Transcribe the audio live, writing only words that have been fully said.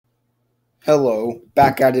Hello,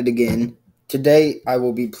 back at it again. Today I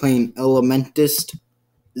will be playing Elementist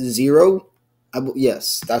 0.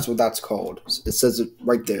 Yes, that's what that's called. It says it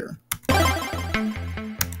right there.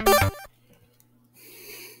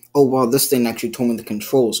 Oh wow, this thing actually told me the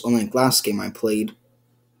controls. Unlike last game I played.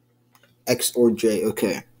 X or J,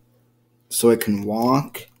 okay. So I can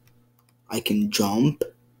walk, I can jump,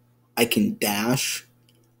 I can dash,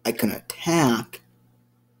 I can attack,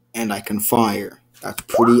 and I can fire. That's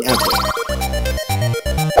pretty epic.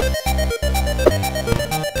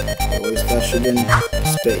 Always dash again,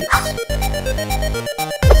 space.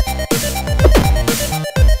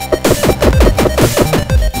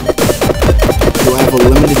 Do I have a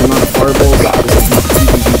limited amount of fireballs?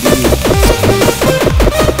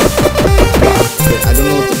 Okay, I don't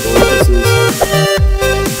know what the goal this is.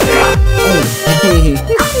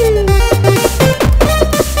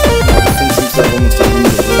 This thing seems like almost a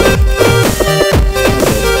unit.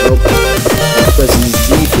 Pressing Z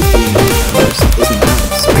for 3 hours isn't that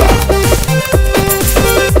so.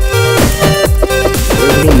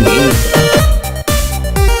 We're getting game.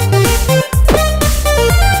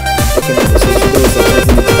 Okay, now this is those that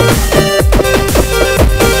doesn't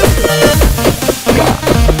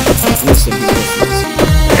listen,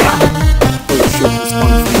 oh shit, it's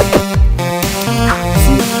fun for me.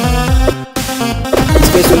 See? This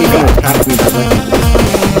guy's only gonna attack me directly.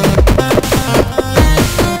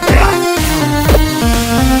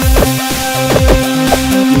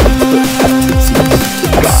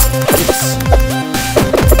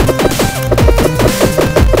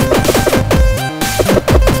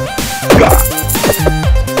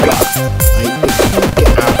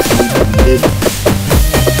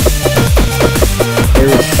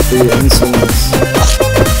 For your insolence.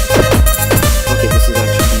 Okay, this is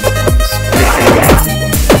actually nice.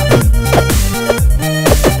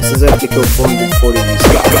 This says I have to kill 440 of these.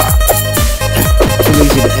 Too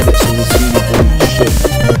lazy to edit, so this is gonna be boring as shit.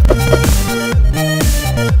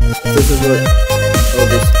 This is what. Oh,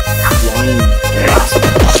 this line.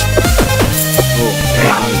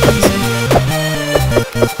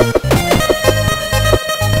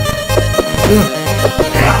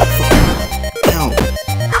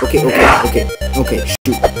 Okay,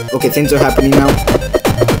 shoot. Okay, things are happening now. I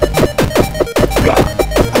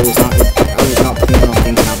was not planning on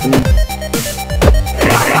things happening.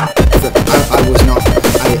 I was not,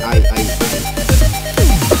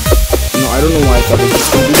 no, I don't know why I thought it was just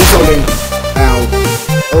gonna be this game. Ow.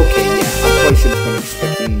 Okay, yeah, I probably should have been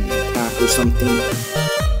expecting an attack or something.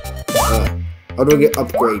 How do I get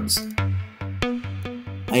upgrades?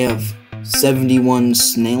 I have 71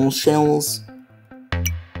 snail shells.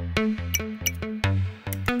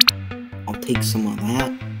 Take some of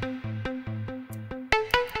that.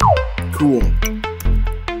 Cool.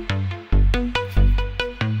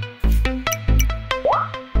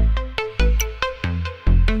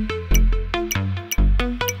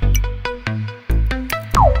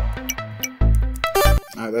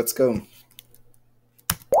 Alright, let's go.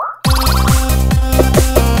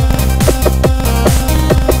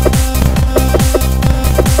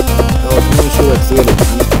 Oh, I'm not sure what's the other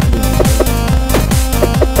time.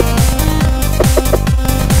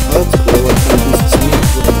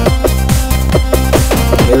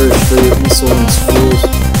 Perish for your insolence, fools.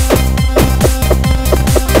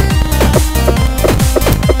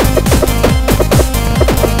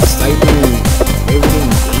 Stifling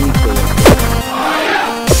everything gameplay.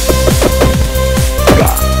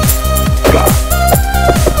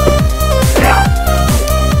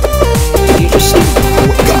 Did you just say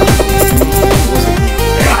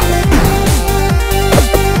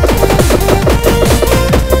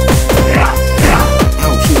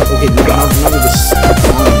oh shoot, okay, now we're just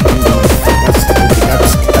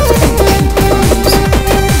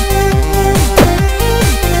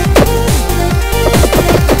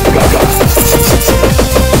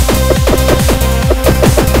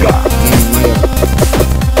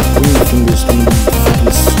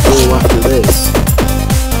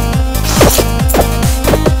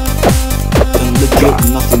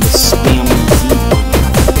nothing but spam and Z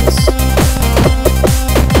after this.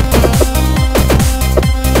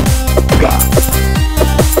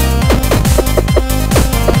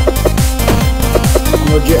 I'm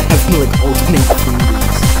legit having like alternate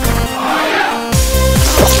fingers.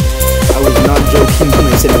 I was not joking when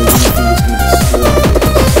I said my finger was gonna be slow.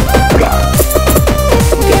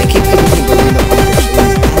 Okay, I keep hitting him over the objects.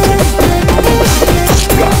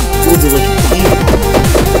 Those are like painful.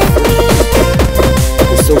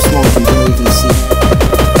 So small you don't even see.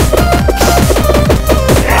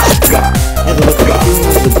 Yeah, look at the fridge. It's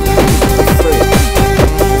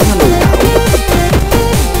not allowed.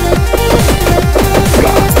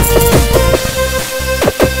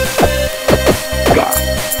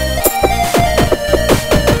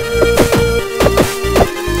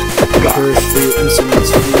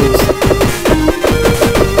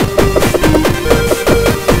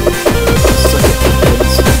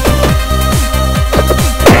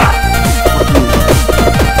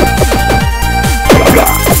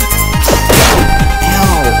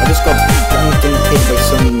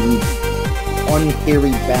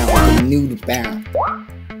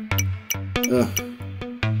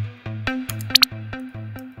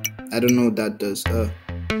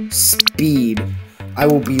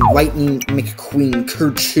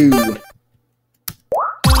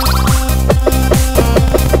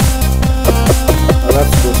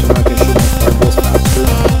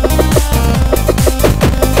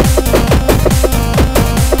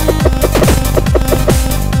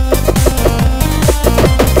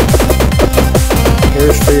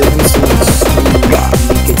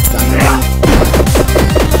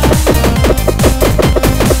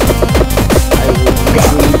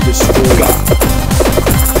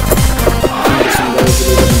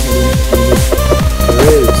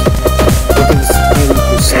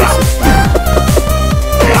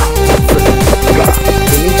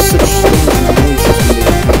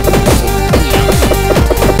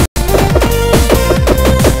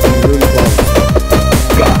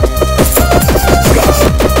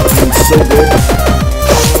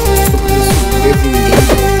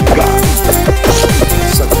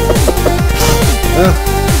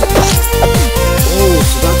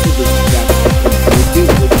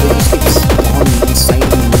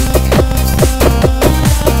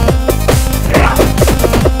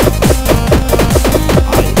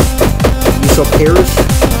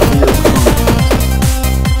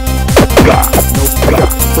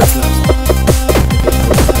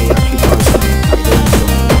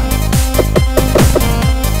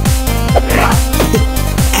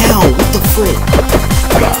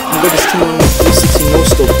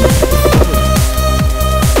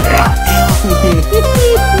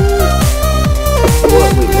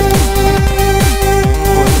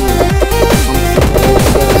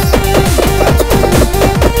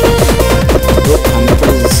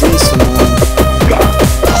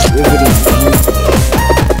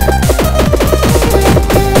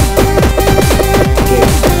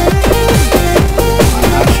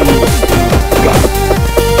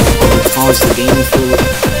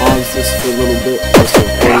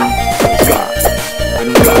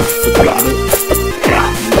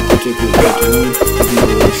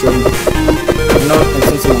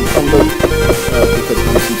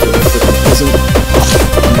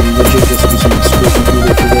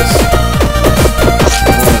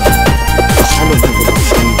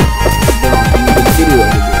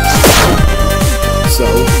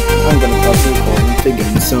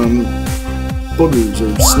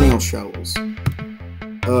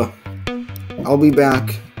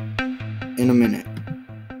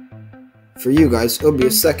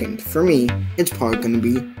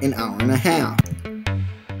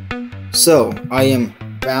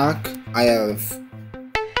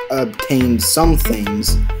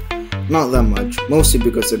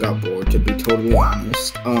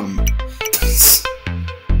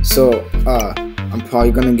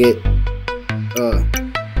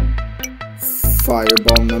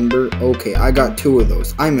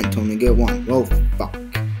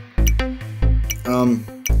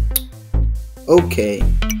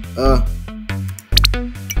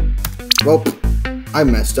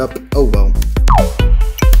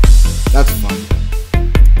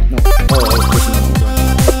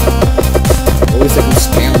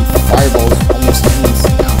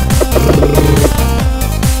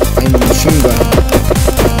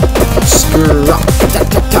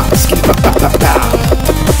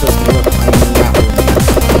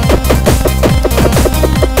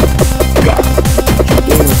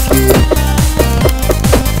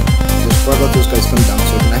 Just worry about those guys coming down so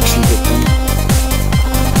I can actually hit them.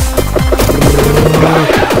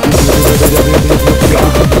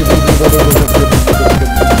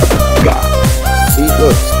 See,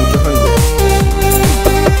 look, speed 100.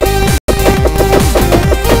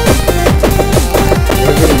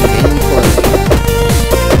 We're getting gameplay.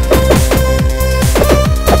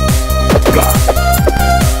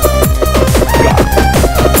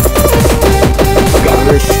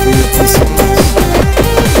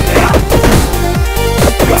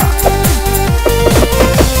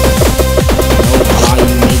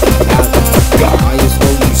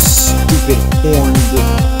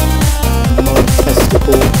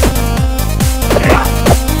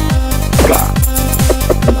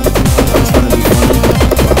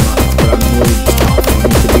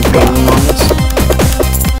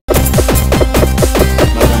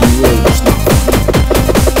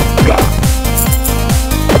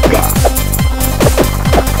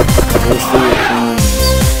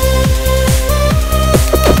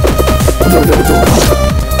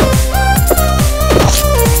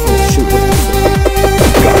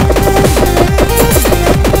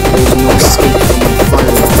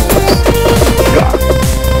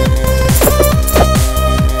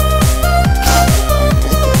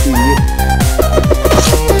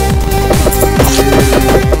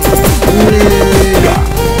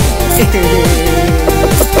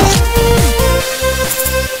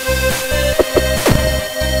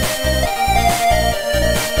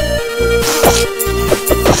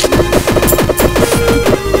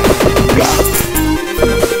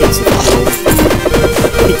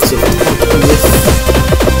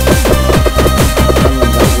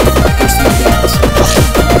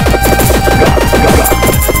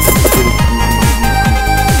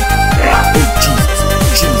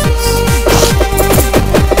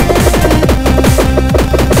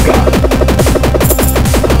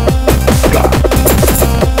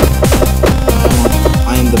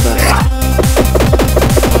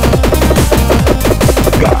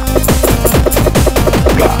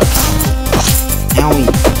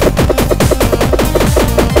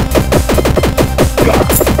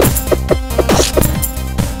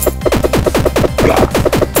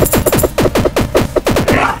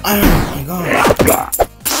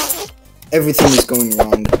 Everything is going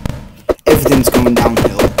wrong. Everything's going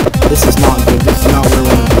downhill. This is not good. This is not where I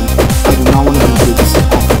want to be. I do not want to be here. This is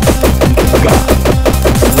awful.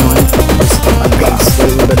 I've got a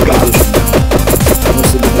slightly better position now.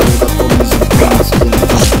 Mostly because I've got all these bonuses in the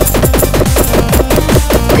game.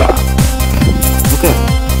 Okay.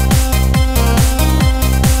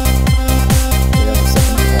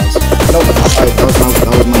 Nope. Alright,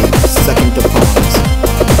 that was my second to pawns.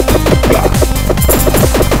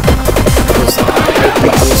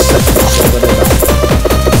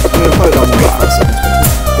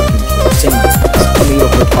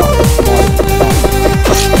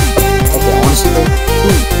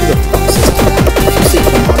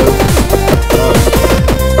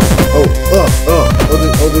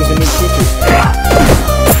 There's a new creature.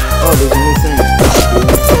 Oh, there's a new thing.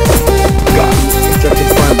 Instructed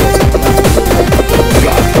fireballs. That's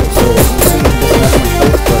cool. So, I'm assuming it doesn't have much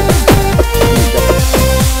health, but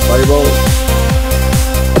fireball.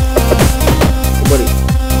 Oh, buddy.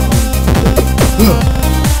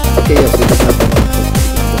 Okay, yes, it doesn't have much health.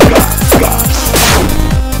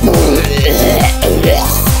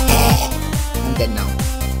 I'm dead now.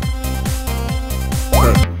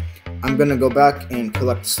 I'm gonna go back and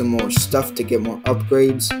collect some more stuff to get more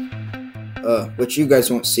upgrades, which you guys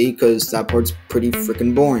won't see because that part's pretty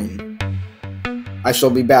freaking boring. I shall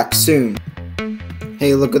be back soon.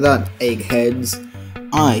 Hey, look at that, eggheads.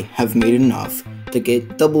 I have made enough to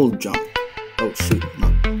get double jump. Oh shoot,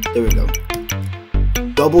 no, there we go.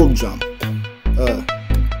 Double jump.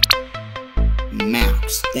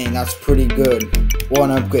 Max. Dang, that's pretty good.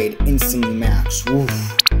 One upgrade, instantly max.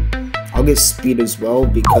 Oof. I'll get speed as well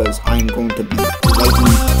because I'm going to be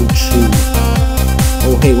lightning Kuchu.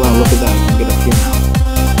 Oh hey, wow, look at that, I can get up here now.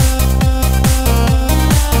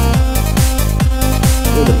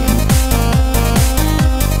 Wait a minute.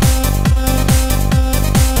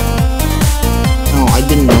 No, I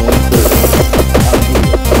didn't know what the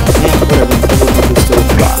yeah, whatever, double jump is still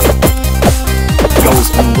good. I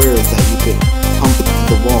was unaware that you could pump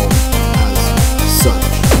the wall as such.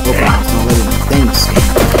 Okay, it's not letting me. Thanks,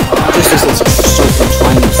 game. Just as it's so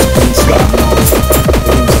trying to squeeze it.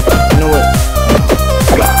 You know what?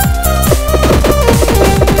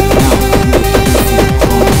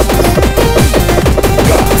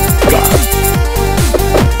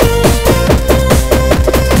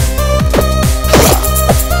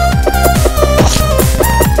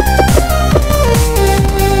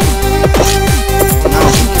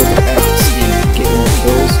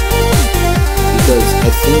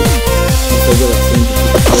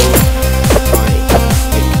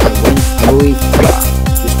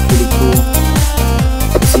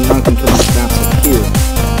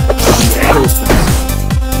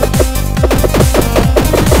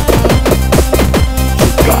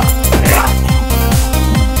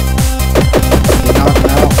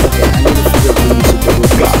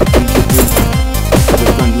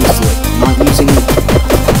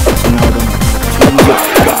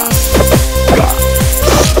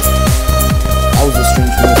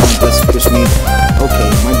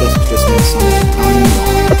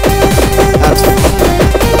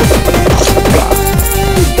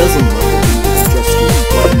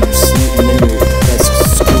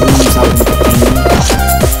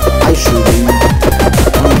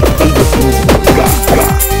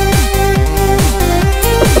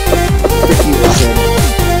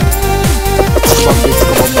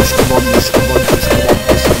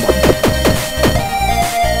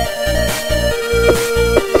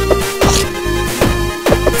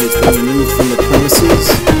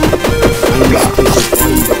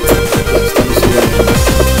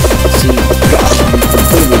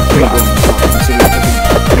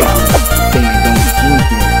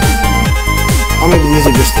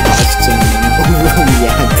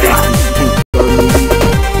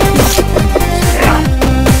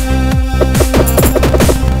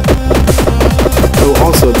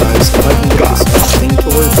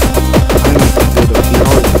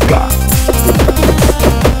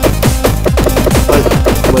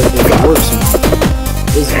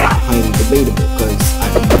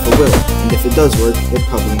 Does work, it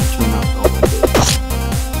probably won't turn out all that good.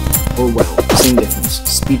 Or well, same difference.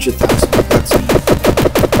 Speech 1,000. That's it.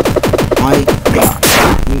 I got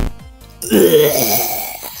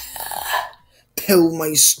tell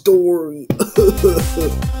my story.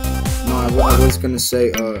 No, I was gonna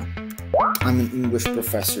say, I'm an English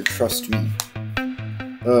professor, trust me.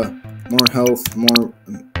 More health, more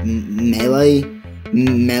melee.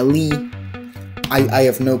 I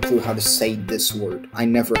have no clue how to say this word. I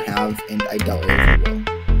never have, and I doubt I ever will.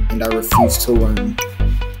 And I refuse to learn.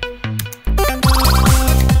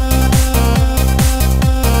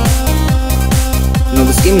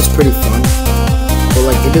 game is pretty fun, but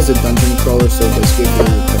like it is a dungeon crawler, so it does get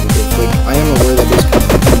very repetitive. Like I am aware that it's kind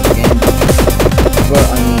of a fun game, but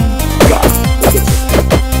I mean, it gets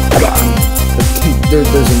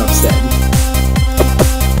there's enough said.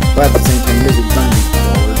 But at the same time, it is a dungeon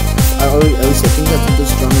crawler. At least I think that's what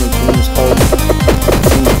this genre of game is called.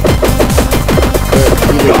 But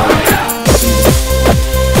either way,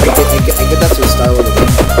 I get that's the style of the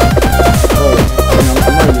game. But I mean,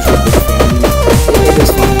 I'm not usually a big fan. It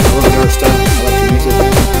is fun. I love the art style. I like the music.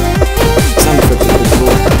 Sound effects are pretty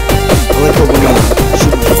cool. I like how when I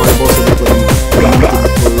shoot my fireballs, I look like I'm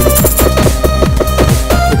bird.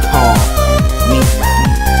 Caw. Me.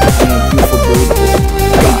 I'm a beautiful bird with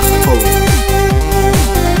white color.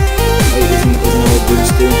 Like, isn't that what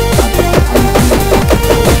birds do?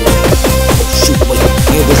 Oh shoot, wait.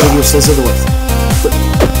 Hey, this video says otherwise.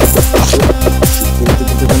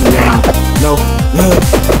 No.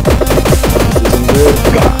 This isn't good.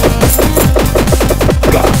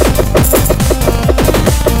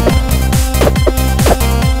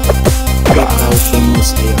 That was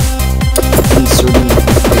shameless inserting my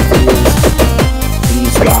videos.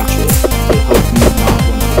 Please watch it. They help me not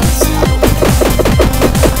want to be saddled.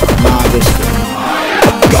 Nah, just kidding.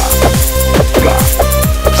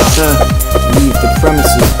 Leave the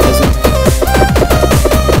premises, peasant.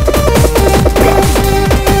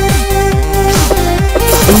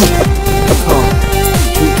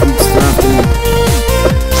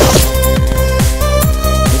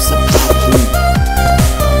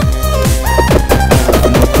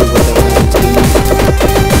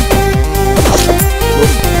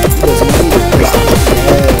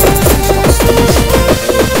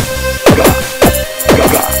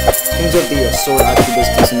 Sword actually does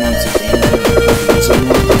decent amounts of damage.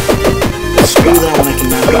 Screw that when I can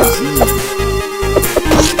max Z.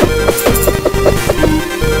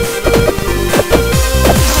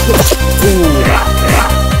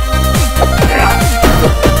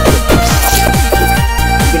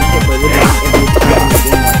 I've been hit by literally every attack in the game right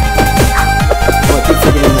now. Oh, I keep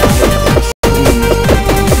forgetting that.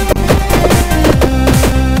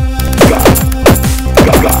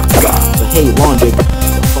 But hey, Logic, what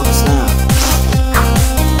the fuck's that?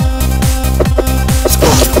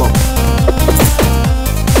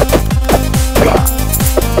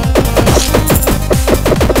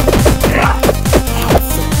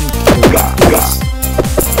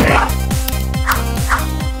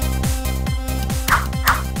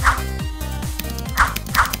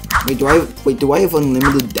 Wait, do I have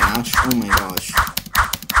unlimited dash? Oh my gosh.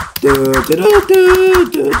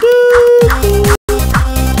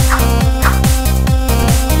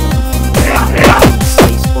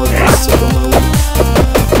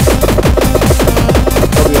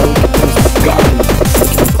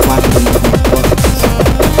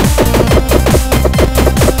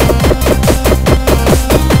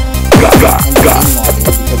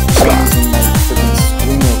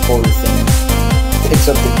 Picks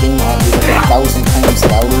up the game audio like 1,000 times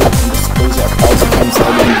louder and displays it 1,000 times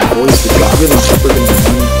louder in your voice, which is really super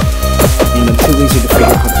annoying. And I'm too lazy to figure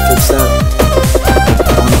out how to fix that.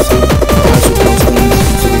 Honestly, as with those things,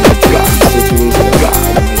 considering the truth, I'm still too lazy to edit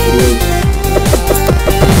my videos.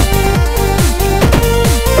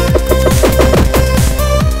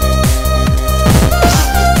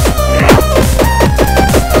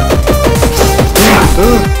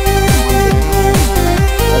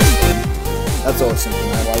 That's always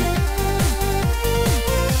something I like.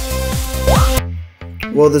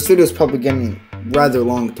 Well, this video is probably getting rather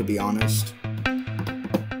long, to be honest.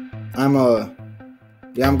 I'm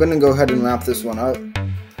gonna go ahead and wrap this one up.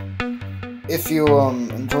 If you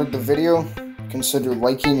enjoyed the video, consider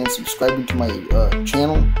liking and subscribing to my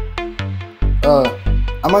channel.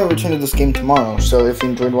 I might return to this game tomorrow, so if you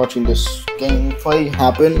enjoyed watching this gameplay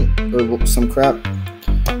happen or some crap,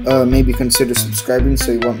 maybe consider subscribing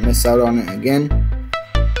so you won't miss out on it again.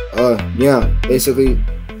 Yeah, basically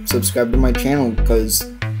subscribe to my channel because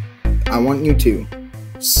I want you to.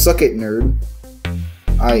 Suck it, nerd.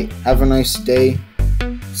 Alright, have a nice day.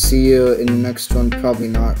 See you in the next one. Probably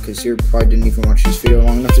not, because you probably didn't even watch this video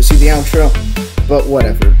long enough to see the outro. But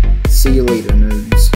whatever. See you later, nerds.